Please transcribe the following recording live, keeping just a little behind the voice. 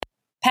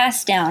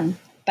Passed Down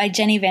by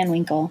Jenny Van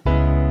Winkle.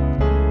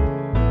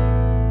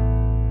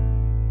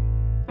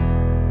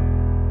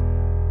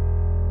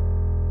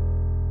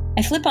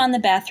 I flip on the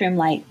bathroom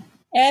light.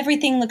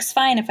 Everything looks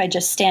fine if I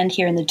just stand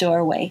here in the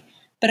doorway,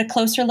 but a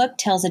closer look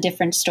tells a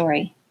different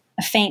story.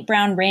 A faint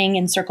brown ring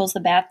encircles the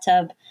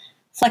bathtub.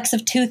 Flecks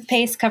of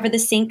toothpaste cover the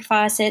sink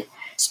faucet.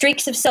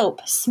 Streaks of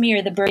soap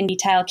smear the burgundy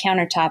tile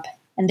countertop,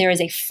 and there is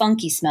a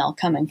funky smell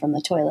coming from the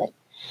toilet.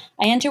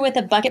 I enter with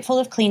a bucket full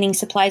of cleaning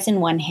supplies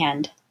in one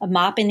hand, a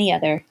mop in the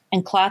other,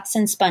 and cloths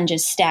and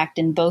sponges stacked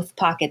in both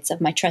pockets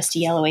of my trusty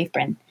yellow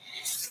apron.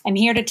 I'm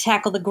here to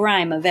tackle the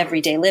grime of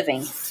everyday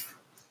living.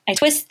 I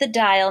twist the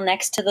dial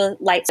next to the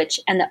light switch,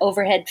 and the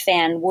overhead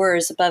fan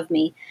whirs above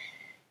me.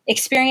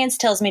 Experience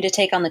tells me to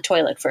take on the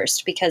toilet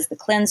first, because the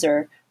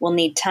cleanser will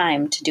need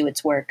time to do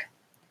its work.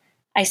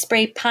 I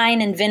spray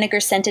pine and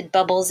vinegar-scented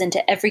bubbles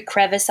into every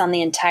crevice on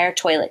the entire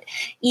toilet,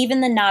 even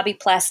the knobby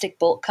plastic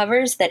bolt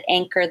covers that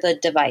anchor the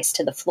device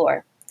to the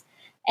floor.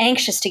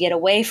 Anxious to get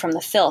away from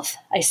the filth,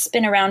 I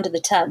spin around to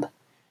the tub.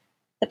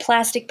 The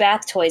plastic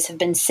bath toys have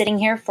been sitting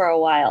here for a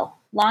while,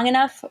 long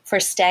enough for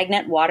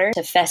stagnant water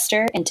to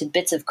fester into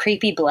bits of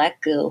creepy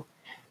black goo.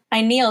 I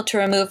kneel to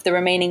remove the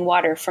remaining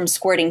water from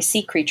squirting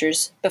sea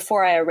creatures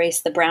before I erase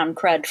the brown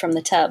crud from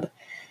the tub.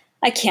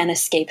 I can't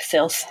escape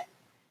filth.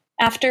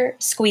 After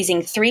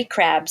squeezing 3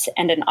 crabs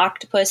and an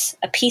octopus,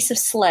 a piece of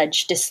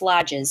sludge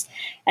dislodges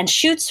and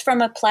shoots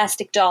from a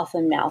plastic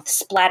dolphin mouth,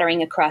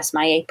 splattering across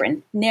my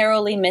apron,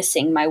 narrowly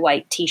missing my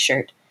white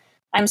t-shirt.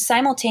 I'm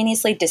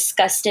simultaneously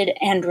disgusted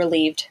and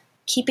relieved.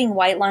 Keeping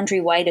white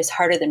laundry white is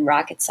harder than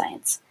rocket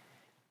science.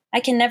 I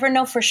can never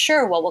know for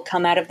sure what will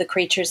come out of the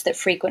creatures that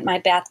frequent my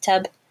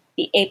bathtub.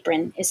 The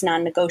apron is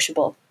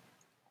non-negotiable.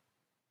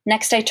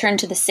 Next, I turn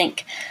to the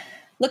sink,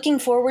 looking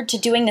forward to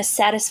doing the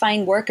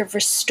satisfying work of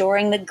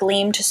restoring the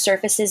gleam to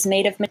surfaces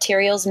made of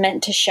materials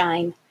meant to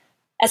shine.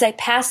 As I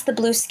pass the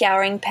blue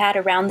scouring pad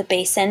around the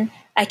basin,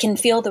 I can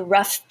feel the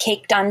rough,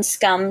 caked-on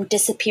scum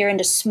disappear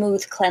into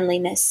smooth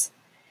cleanliness.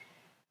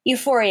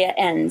 Euphoria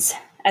ends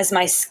as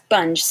my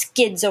sponge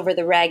skids over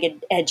the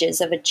ragged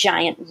edges of a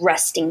giant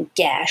rusting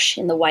gash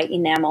in the white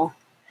enamel.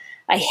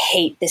 I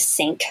hate this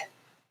sink.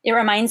 It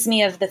reminds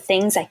me of the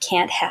things I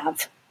can't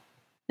have.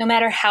 No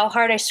matter how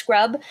hard I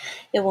scrub,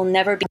 it will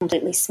never be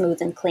completely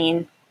smooth and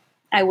clean.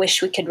 I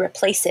wish we could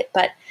replace it,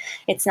 but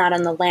it's not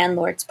on the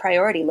landlord's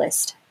priority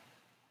list.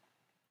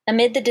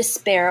 Amid the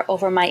despair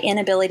over my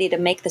inability to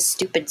make the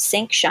stupid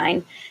sink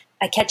shine,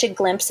 I catch a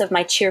glimpse of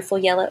my cheerful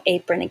yellow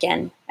apron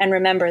again and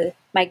remember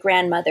my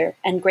grandmother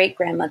and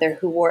great-grandmother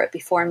who wore it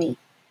before me.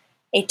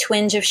 A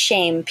twinge of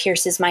shame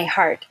pierces my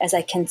heart as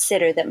I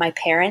consider that my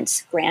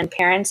parents,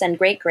 grandparents, and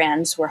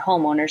great-grands were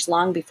homeowners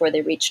long before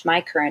they reached my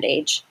current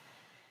age.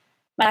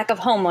 My lack of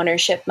home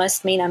ownership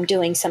must mean I'm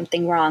doing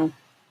something wrong.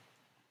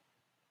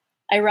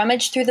 I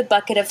rummage through the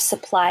bucket of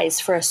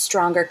supplies for a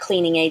stronger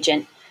cleaning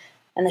agent,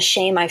 and the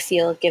shame I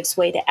feel gives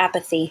way to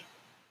apathy.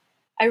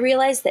 I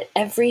realize that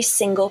every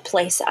single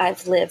place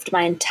I've lived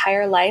my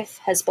entire life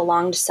has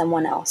belonged to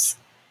someone else.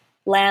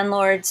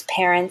 Landlords,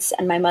 parents,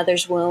 and my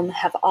mother's womb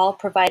have all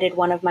provided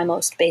one of my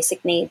most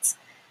basic needs,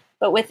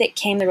 but with it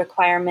came the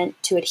requirement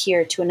to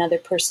adhere to another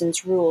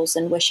person's rules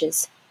and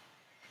wishes.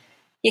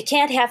 You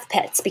can't have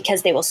pets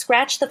because they will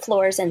scratch the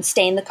floors and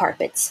stain the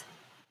carpets.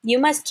 You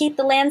must keep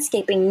the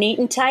landscaping neat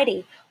and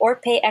tidy or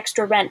pay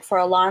extra rent for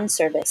a lawn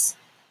service.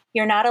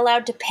 You're not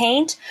allowed to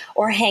paint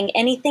or hang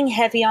anything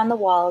heavy on the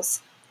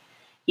walls.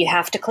 You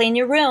have to clean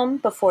your room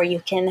before you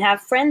can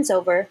have friends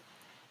over.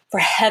 For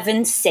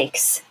heaven's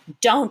sakes,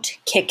 don't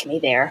kick me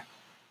there.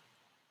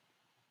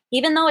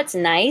 Even though it's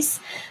nice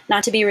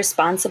not to be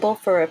responsible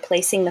for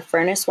replacing the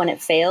furnace when it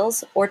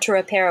fails or to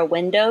repair a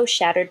window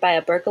shattered by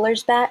a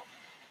burglar's bat,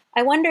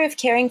 I wonder if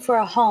caring for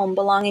a home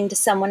belonging to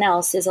someone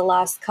else is a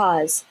lost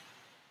cause.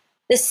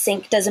 This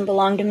sink doesn't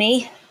belong to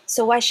me,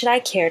 so why should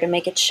I care to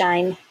make it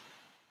shine?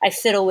 I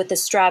fiddle with the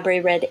strawberry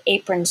red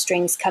apron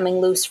strings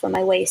coming loose from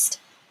my waist.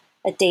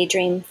 A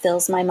daydream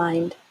fills my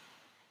mind.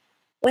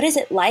 What is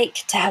it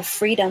like to have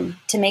freedom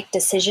to make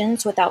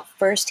decisions without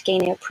first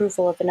gaining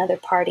approval of another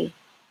party?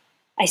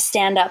 I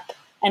stand up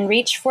and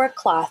reach for a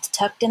cloth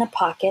tucked in a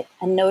pocket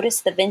and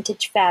notice the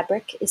vintage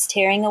fabric is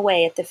tearing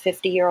away at the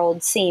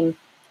 50-year-old seam.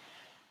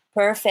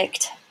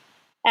 Perfect.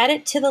 Add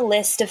it to the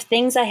list of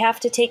things I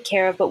have to take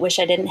care of but wish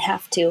I didn't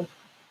have to.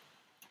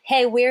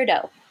 Hey,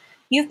 weirdo,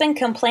 you've been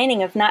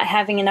complaining of not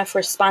having enough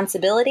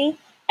responsibility,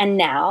 and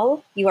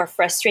now you are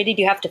frustrated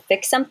you have to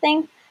fix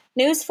something?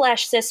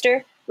 Newsflash,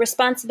 sister.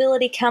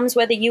 Responsibility comes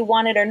whether you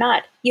want it or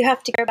not. You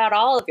have to care about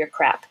all of your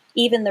crap,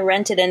 even the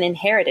rented and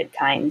inherited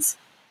kinds.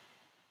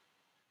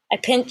 I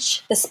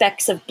pinch the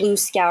specks of blue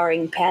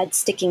scouring pad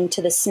sticking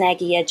to the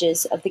snaggy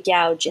edges of the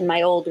gouge in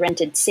my old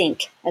rented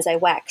sink as I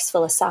wax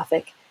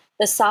philosophic.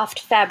 The soft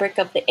fabric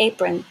of the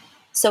apron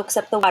soaks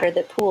up the water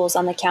that pools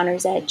on the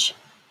counter's edge.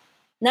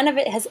 None of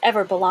it has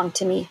ever belonged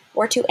to me,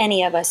 or to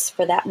any of us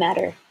for that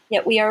matter,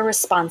 yet we are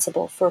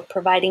responsible for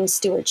providing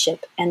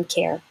stewardship and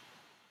care.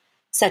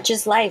 Such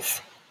is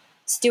life.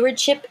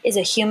 Stewardship is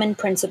a human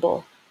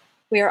principle.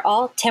 We are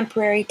all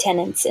temporary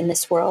tenants in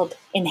this world,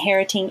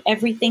 inheriting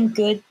everything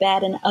good,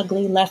 bad, and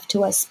ugly left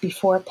to us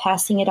before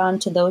passing it on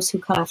to those who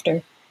come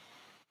after.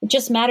 It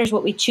just matters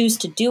what we choose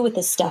to do with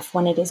the stuff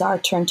when it is our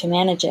turn to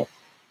manage it.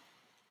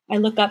 I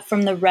look up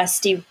from the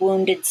rusty,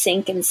 wounded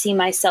sink and see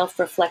myself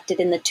reflected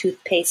in the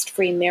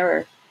toothpaste-free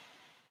mirror.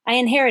 I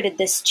inherited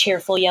this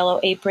cheerful yellow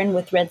apron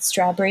with red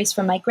strawberries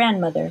from my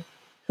grandmother,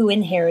 who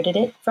inherited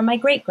it from my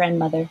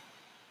great-grandmother.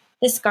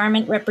 This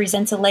garment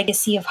represents a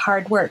legacy of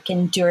hard work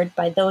endured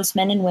by those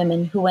men and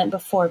women who went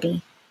before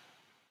me.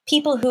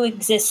 People who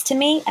exist to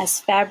me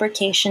as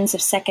fabrications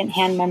of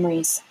second-hand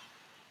memories.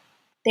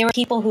 They were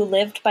people who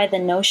lived by the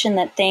notion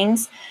that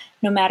things,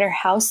 no matter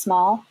how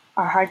small,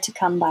 are hard to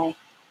come by.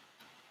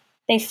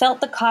 They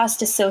felt the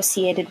cost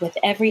associated with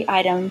every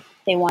item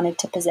they wanted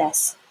to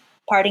possess.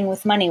 Parting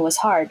with money was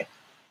hard.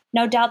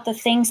 No doubt the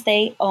things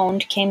they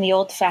owned came the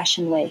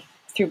old-fashioned way,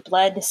 through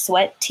blood,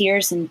 sweat,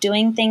 tears, and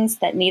doing things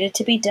that needed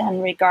to be done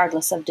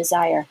regardless of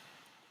desire.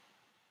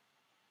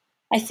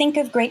 I think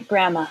of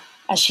Great-Grandma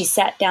as she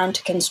sat down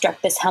to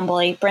construct this humble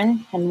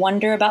apron and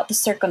wonder about the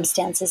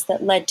circumstances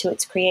that led to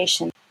its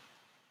creation.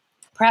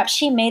 Perhaps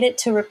she made it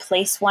to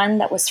replace one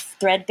that was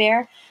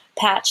threadbare,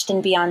 patched,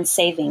 and beyond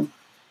saving.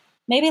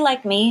 Maybe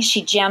like me,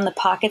 she jammed the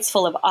pockets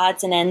full of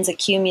odds and ends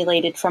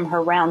accumulated from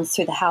her rounds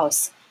through the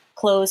house.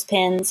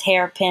 Clothespins,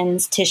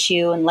 hairpins,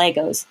 tissue, and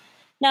Legos.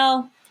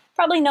 No,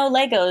 probably no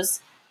Legos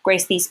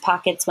graced these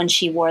pockets when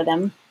she wore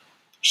them.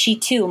 She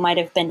too might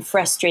have been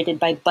frustrated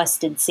by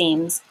busted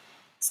seams.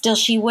 Still,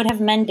 she would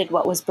have mended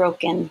what was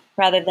broken,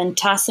 rather than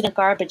toss it in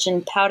garbage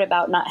and pout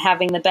about not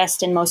having the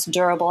best and most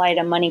durable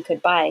item money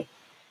could buy.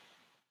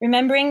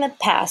 Remembering the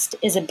past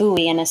is a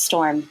buoy in a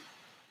storm.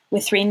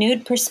 With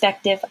renewed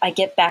perspective, I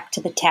get back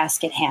to the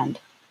task at hand.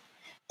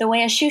 The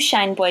way a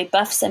shoeshine boy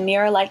buffs a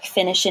mirror-like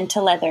finish into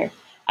leather,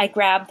 I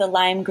grab the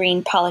lime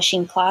green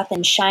polishing cloth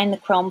and shine the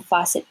chrome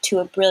faucet to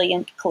a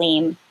brilliant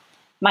gleam,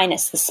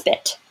 minus the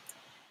spit.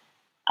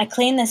 I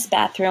clean this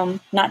bathroom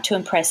not to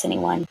impress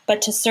anyone,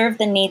 but to serve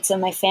the needs of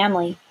my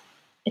family.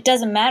 It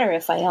doesn't matter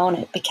if I own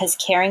it, because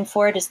caring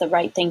for it is the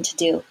right thing to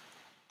do.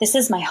 This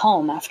is my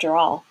home, after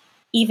all,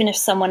 even if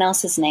someone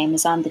else's name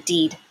is on the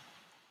deed.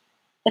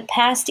 The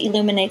past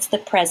illuminates the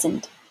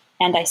present,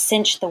 and I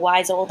cinch the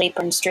wise old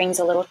apron strings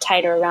a little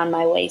tighter around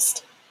my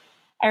waist.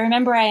 I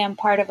remember I am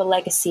part of a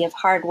legacy of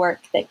hard work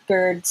that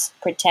girds,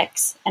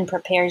 protects, and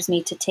prepares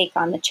me to take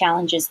on the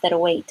challenges that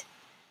await,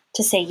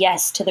 to say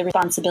yes to the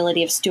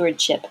responsibility of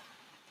stewardship.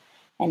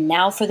 And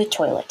now for the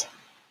toilet,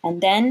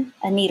 and then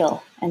a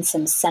needle and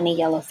some sunny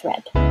yellow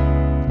thread.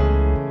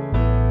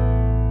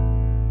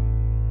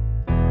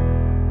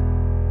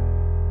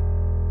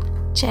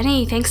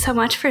 Jenny, thanks so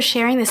much for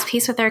sharing this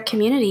piece with our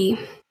community.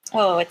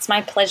 Oh, it's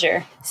my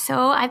pleasure.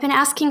 So I've been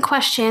asking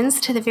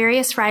questions to the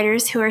various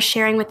writers who are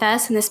sharing with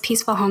us in this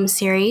Peaceful Home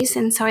series,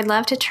 and so I'd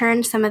love to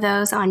turn some of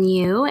those on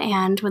you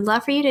and would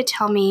love for you to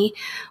tell me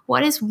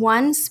what is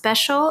one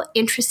special,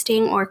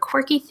 interesting, or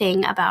quirky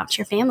thing about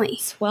your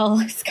family? Well,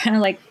 it's kind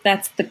of like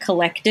that's the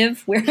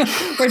collective. We're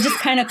just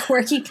kind of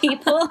quirky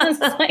people. It's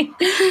like,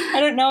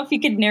 I don't know if you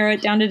could narrow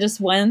it down to just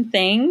one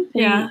thing.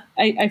 Yeah.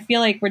 I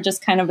feel like we're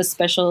just kind of a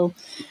special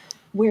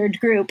weird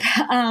group.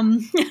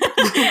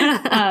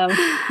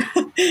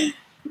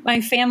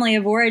 My family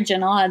of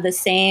origin all had the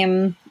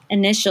same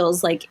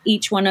initials. Like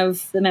each one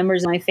of the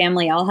members of my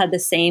family all had the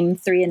same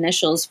three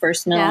initials,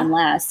 first, middle, and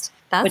last.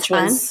 That's which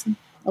fun. Was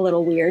a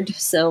little weird.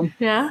 So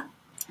yeah,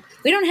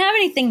 we don't have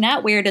anything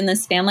that weird in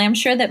this family. I'm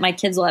sure that my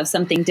kids will have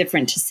something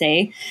different to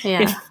say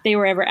if they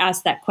were ever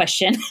asked that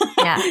question.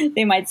 Yeah.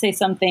 They might say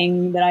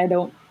something that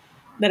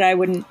I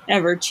wouldn't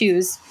ever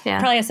choose. Yeah.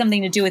 Probably has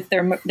something to do with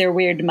their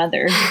weird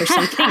mother or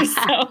something.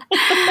 So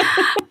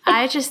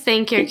I just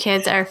think your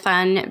kids are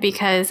fun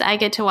because I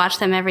get to watch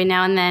them every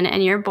now and then,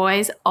 and your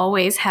boys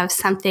always have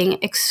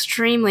something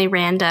extremely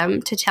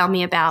random to tell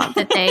me about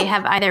that they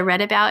have either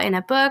read about in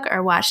a book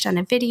or watched on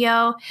a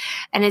video.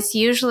 And it's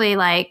usually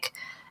like,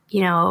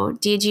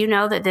 did you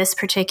know that this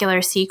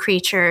particular sea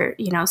creature,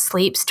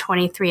 sleeps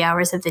 23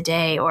 hours of the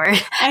day? Or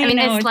I mean,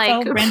 it's like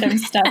all random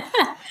stuff.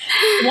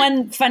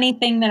 One funny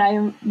thing that I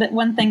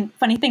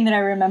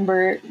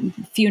remember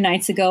a few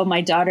nights ago,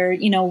 my daughter,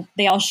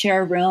 they all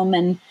share a room,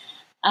 and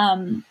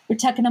we're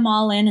tucking them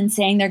all in and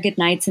saying their good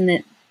nights. And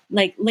that,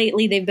 like,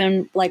 lately they've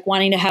been like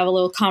wanting to have a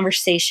little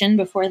conversation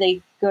before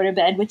they go to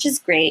bed, which is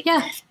great.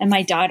 Yeah. And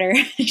my daughter,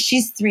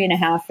 she's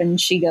 3.5, and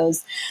she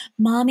goes,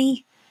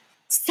 "Mommy,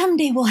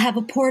 someday we'll have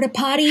a porta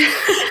potty."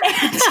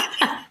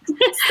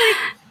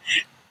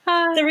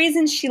 The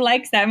reason she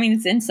likes that, I mean,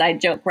 it's an inside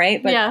joke,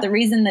 right? But the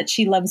reason that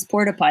she loves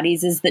porta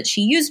potties is that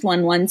she used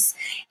one once,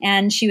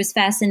 and she was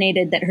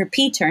fascinated that her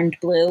pee turned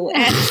blue.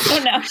 And so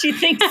now she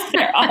thinks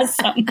they're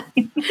awesome.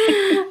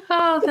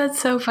 Oh,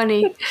 that's so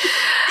funny.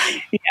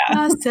 Yeah.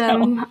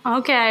 Awesome. So.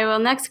 Okay, well,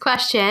 next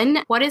question.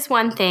 What is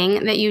one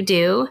thing that you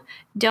do,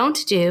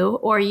 don't do,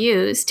 or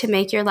use to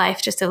make your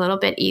life just a little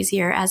bit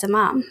easier as a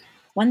mom?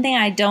 One thing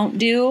I don't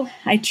do,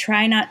 I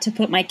try not to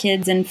put my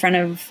kids in front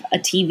of a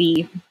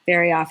TV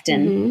very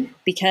often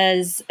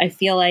because I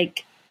feel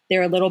like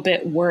they're a little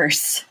bit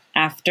worse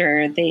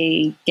after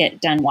they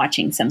get done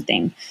watching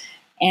something.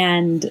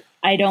 And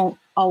I don't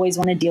always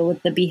want to deal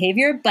with the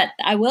behavior, but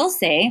I will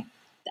say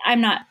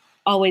I'm not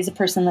always a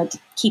person that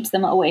keeps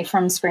them away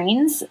from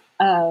screens.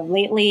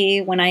 Lately,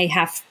 when I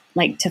have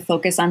to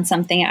focus on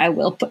something, I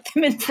will put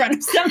them in front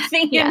of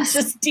something and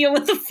just deal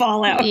with the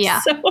fallout.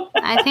 Yeah. So.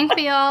 I think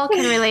we all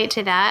can relate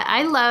to that.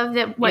 I love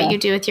that what you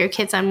do with your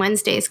kids on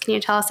Wednesdays. Can you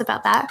tell us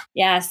about that?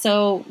 Yeah.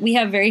 So we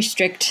have very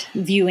strict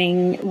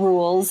viewing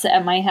rules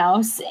at my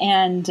house,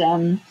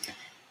 and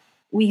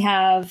we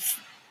have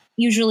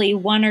usually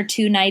 1 or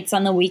 2 nights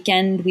on the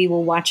weekend we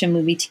will watch a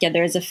movie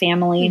together as a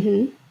family.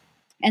 Mm-hmm.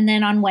 And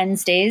then on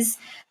Wednesdays,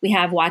 we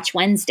have Watch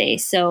Wednesday.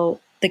 So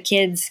the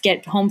kids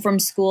get home from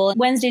school.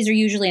 Wednesdays are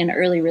usually an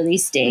early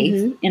release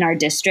day in our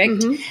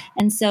district. Mm-hmm.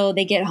 And so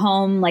they get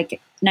home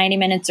 90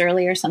 minutes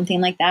early or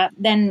something like that.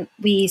 Then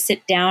we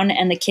sit down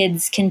and the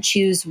kids can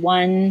choose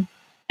one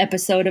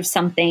episode of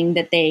something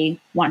that they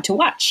want to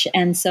watch.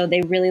 And so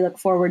they really look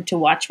forward to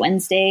Watch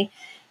Wednesday.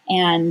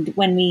 And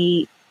when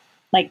we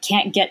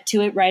can't get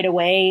to it right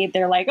away,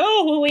 they're like,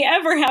 oh, will we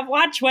ever have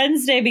Watch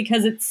Wednesday?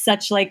 Because it's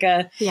such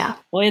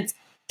it's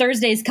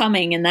Thursday's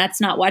coming and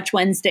that's not Watch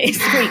Wednesday.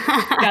 So we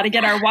got to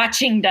get our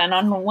watching done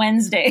on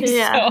Wednesday.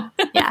 Yeah.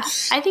 So. Yeah.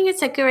 I think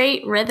it's a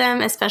great rhythm,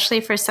 especially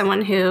for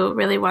someone who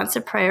really wants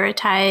to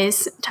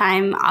prioritize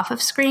time off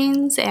of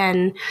screens.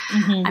 And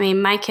I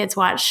mean, my kids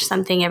watch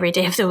something every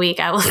day of the week,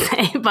 I will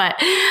say, but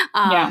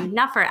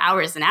not for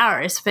hours and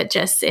hours, but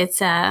just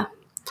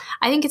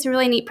I think it's a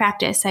really neat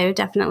practice. I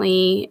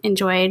definitely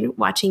enjoyed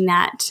watching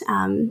that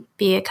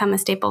become a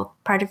staple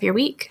part of your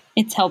week.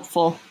 It's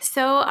helpful.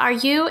 So are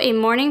you a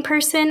morning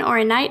person or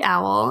a night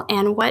owl?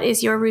 And what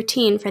is your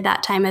routine for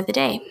that time of the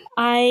day?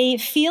 I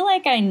feel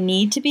like I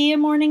need to be a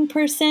morning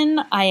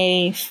person.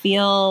 I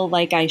feel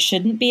like I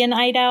shouldn't be a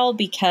night owl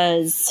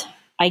because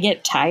I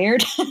get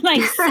tired and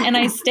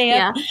I stay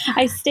up.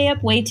 I stay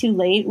up way too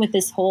late with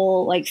this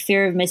whole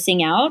fear of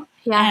missing out.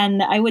 Yeah.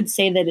 And I would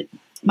say that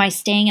my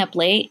staying up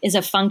late is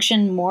a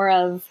function more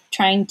of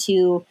trying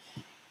to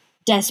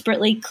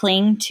desperately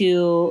cling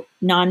to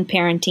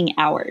non-parenting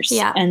hours.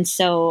 Yeah. And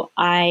so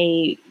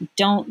I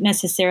don't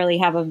necessarily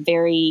have a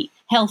very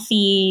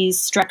healthy,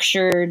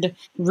 structured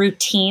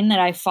routine that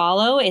I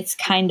follow. It's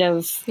kind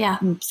of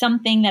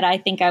something that I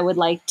think I would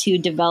like to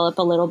develop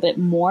a little bit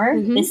more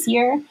this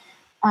year,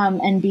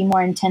 and be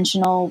more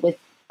intentional with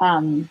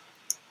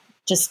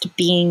just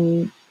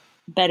being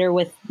better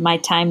with my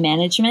time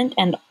management,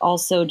 and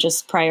also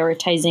just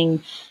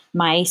prioritizing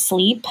my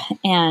sleep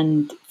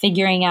and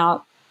figuring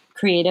out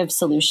creative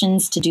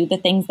solutions to do the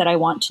things that I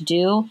want to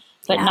do,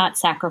 but not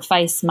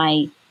sacrifice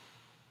my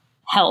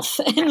health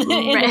in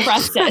the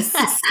process.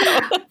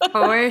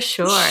 For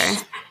sure.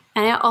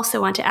 And I also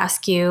want to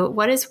ask you,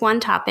 what is one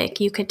topic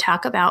you could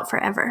talk about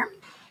forever?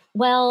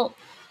 Well,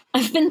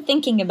 I've been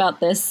thinking about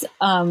this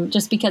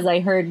just because I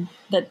heard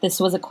that this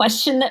was a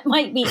question that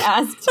might be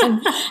asked.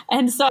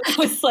 And so I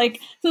was like,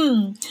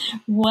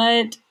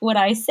 what would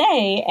I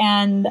say?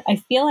 And I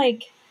feel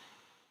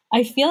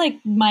like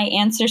my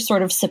answer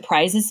sort of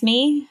surprises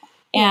me.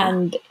 Yeah.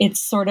 And it's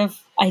sort of,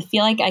 I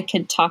feel like I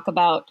could talk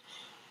about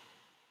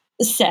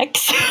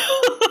sex.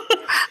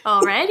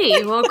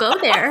 Alrighty, we'll go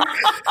there.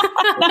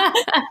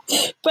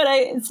 But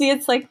I see,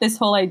 it's this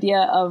whole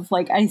idea of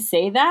I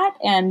say that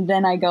and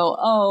then I go,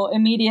 oh,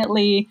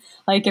 immediately,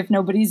 if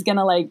nobody's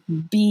gonna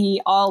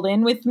be all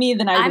in with me,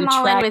 then I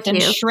retract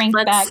and shrink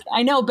back.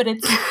 I know, but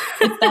it's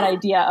that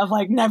idea of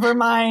never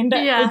mind.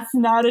 Yeah. It's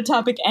not a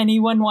topic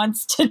anyone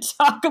wants to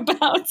talk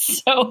about.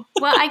 So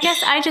well, I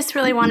guess I just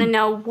really want to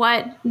know,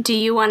 what do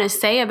you want to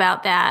say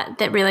about that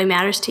really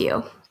matters to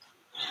you?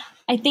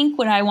 I think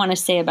what I want to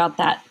say about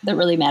that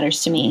really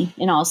matters to me,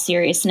 in all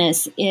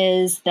seriousness,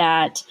 is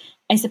that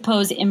I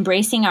suppose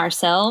embracing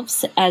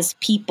ourselves as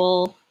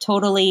people,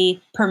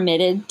 totally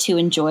permitted to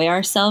enjoy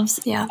ourselves,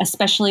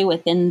 especially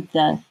within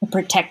the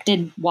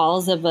protected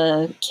walls of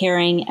a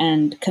caring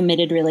and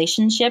committed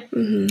relationship.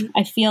 Mm-hmm.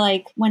 I feel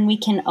like when we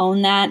can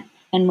own that,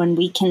 and when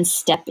we can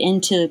step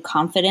into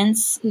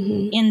confidence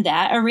in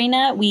that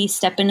arena, we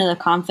step into the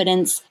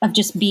confidence of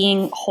just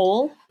being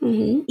whole,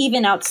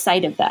 even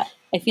outside of that.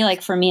 I feel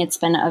like for me, it's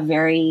been a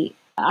very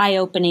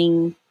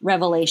eye-opening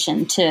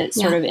revelation to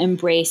sort of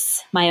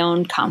embrace my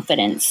own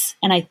confidence.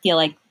 And I feel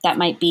like that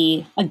might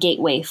be a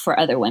gateway for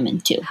other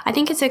women too. I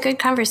think it's a good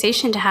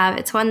conversation to have.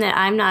 It's one that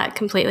I'm not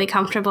completely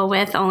comfortable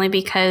with, only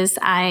because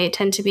I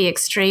tend to be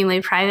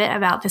extremely private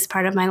about this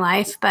part of my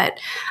life. But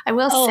I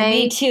will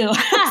say, me too.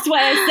 That's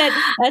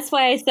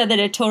why I said that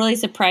it totally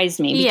surprised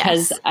me,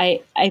 because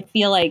I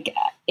feel like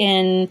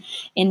in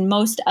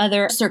most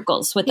other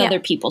circles with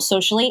other people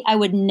socially, I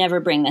would never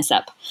bring this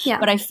up. Yeah.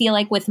 But I feel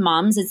like with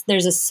moms,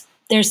 there's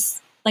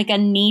like a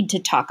need to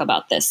talk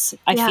about this.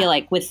 I feel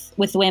like with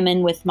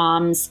women, with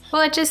moms.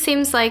 Well, it just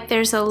seems like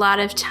there's a lot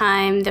of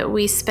time that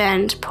we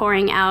spend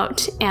pouring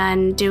out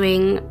and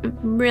doing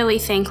really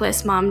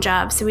thankless mom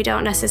jobs. So we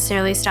don't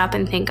necessarily stop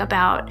and think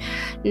about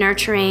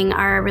nurturing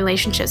our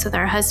relationships with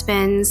our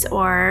husbands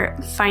or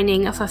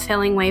finding a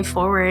fulfilling way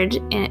forward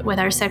with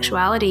our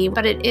sexuality.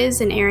 But it is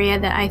an area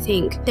that I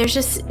think there's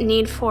just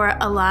need for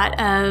a lot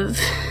of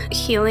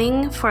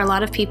healing for a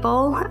lot of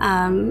people,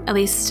 at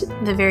least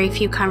the very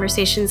few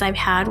conversations I've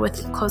had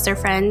with closer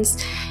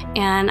friends.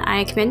 And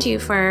I commend you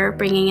for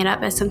bringing it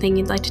up as something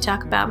you'd like to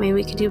talk about. Maybe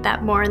we could do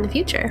that more in the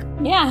future.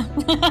 Yeah.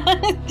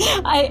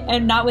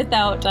 And not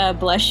without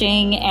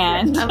blushing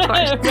and of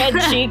course. red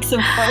cheeks, of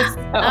course.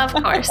 So. Of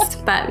course.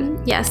 But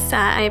yes,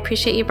 I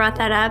appreciate you brought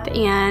that up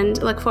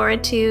and look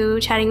forward to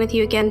chatting with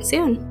you again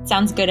soon.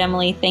 Sounds good,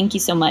 Emily. Thank you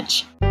so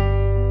much.